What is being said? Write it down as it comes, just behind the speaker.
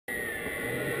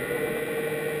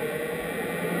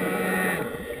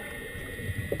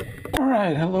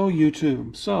Alright, hello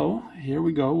YouTube. So here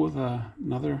we go with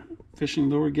another fishing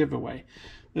lure giveaway.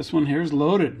 This one here is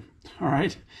loaded.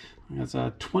 Alright, that's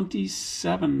a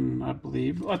 27, I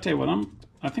believe. I'll tell you what,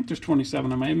 I think there's 27.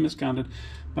 I may have miscounted,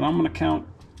 but I'm going to count.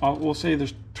 We'll say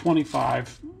there's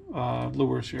 25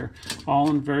 lures here, all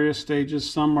in various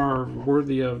stages. Some are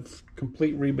worthy of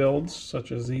complete rebuilds,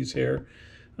 such as these here.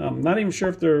 Not even sure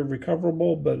if they're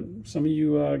recoverable, but some of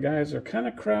you guys are kind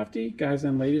of crafty. Guys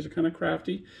and ladies are kind of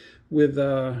crafty with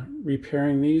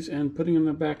repairing these and putting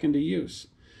them back into use.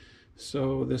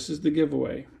 So this is the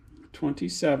giveaway.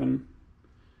 27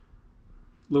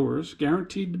 lures,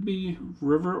 guaranteed to be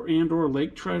river and or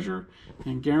lake treasure,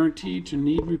 and guaranteed to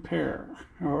need repair.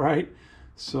 All right,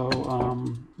 so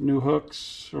new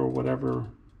hooks or whatever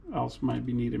else might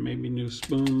be needed, maybe new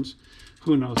spoons,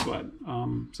 who knows what.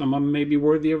 Some of them may be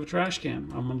worthy of a trash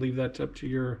can. I'm gonna leave that up to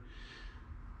your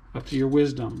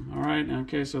wisdom. All right,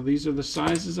 okay, so these are the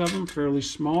sizes of them, fairly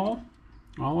small,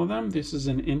 all of them. This is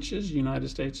in inches, United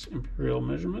States imperial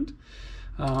measurement.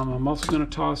 I'm also going to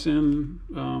toss in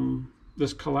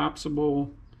this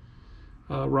collapsible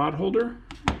rod holder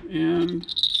and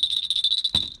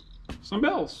some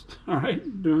bells. All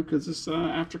right, doing because it's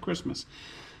after Christmas.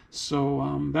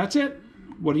 So that's it.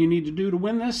 What do you need to do to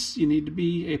win this? You need to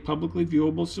be a publicly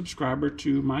viewable subscriber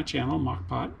to my channel,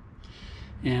 Mockpot,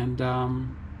 and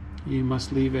you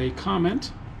must leave a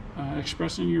comment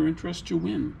expressing your interest to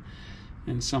win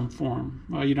in some form.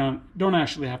 Well, you don't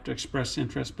actually have to express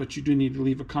interest, but you do need to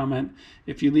leave a comment.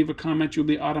 If you leave a comment, you'll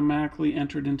be automatically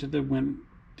entered into the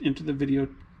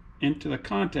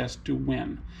contest to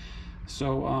win.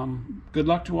 So good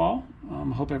luck to all.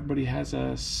 Hope everybody has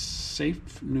a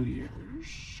safe New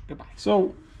Year's. Goodbye.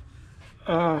 So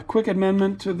quick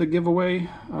amendment to the giveaway.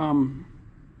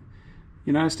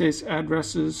 United States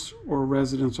addresses or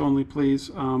residents only,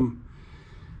 please.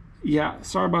 Yeah,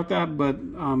 sorry about that, but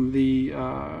the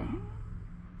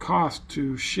cost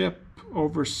to ship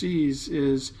overseas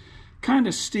is kind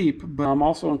of steep. But I'm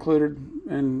also included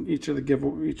in each of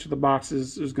the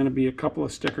boxes. There's going to be a couple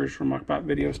of stickers from Mockpot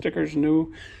Video. Stickers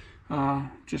new,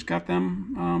 just got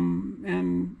them,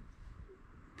 and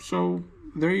so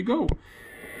there you go.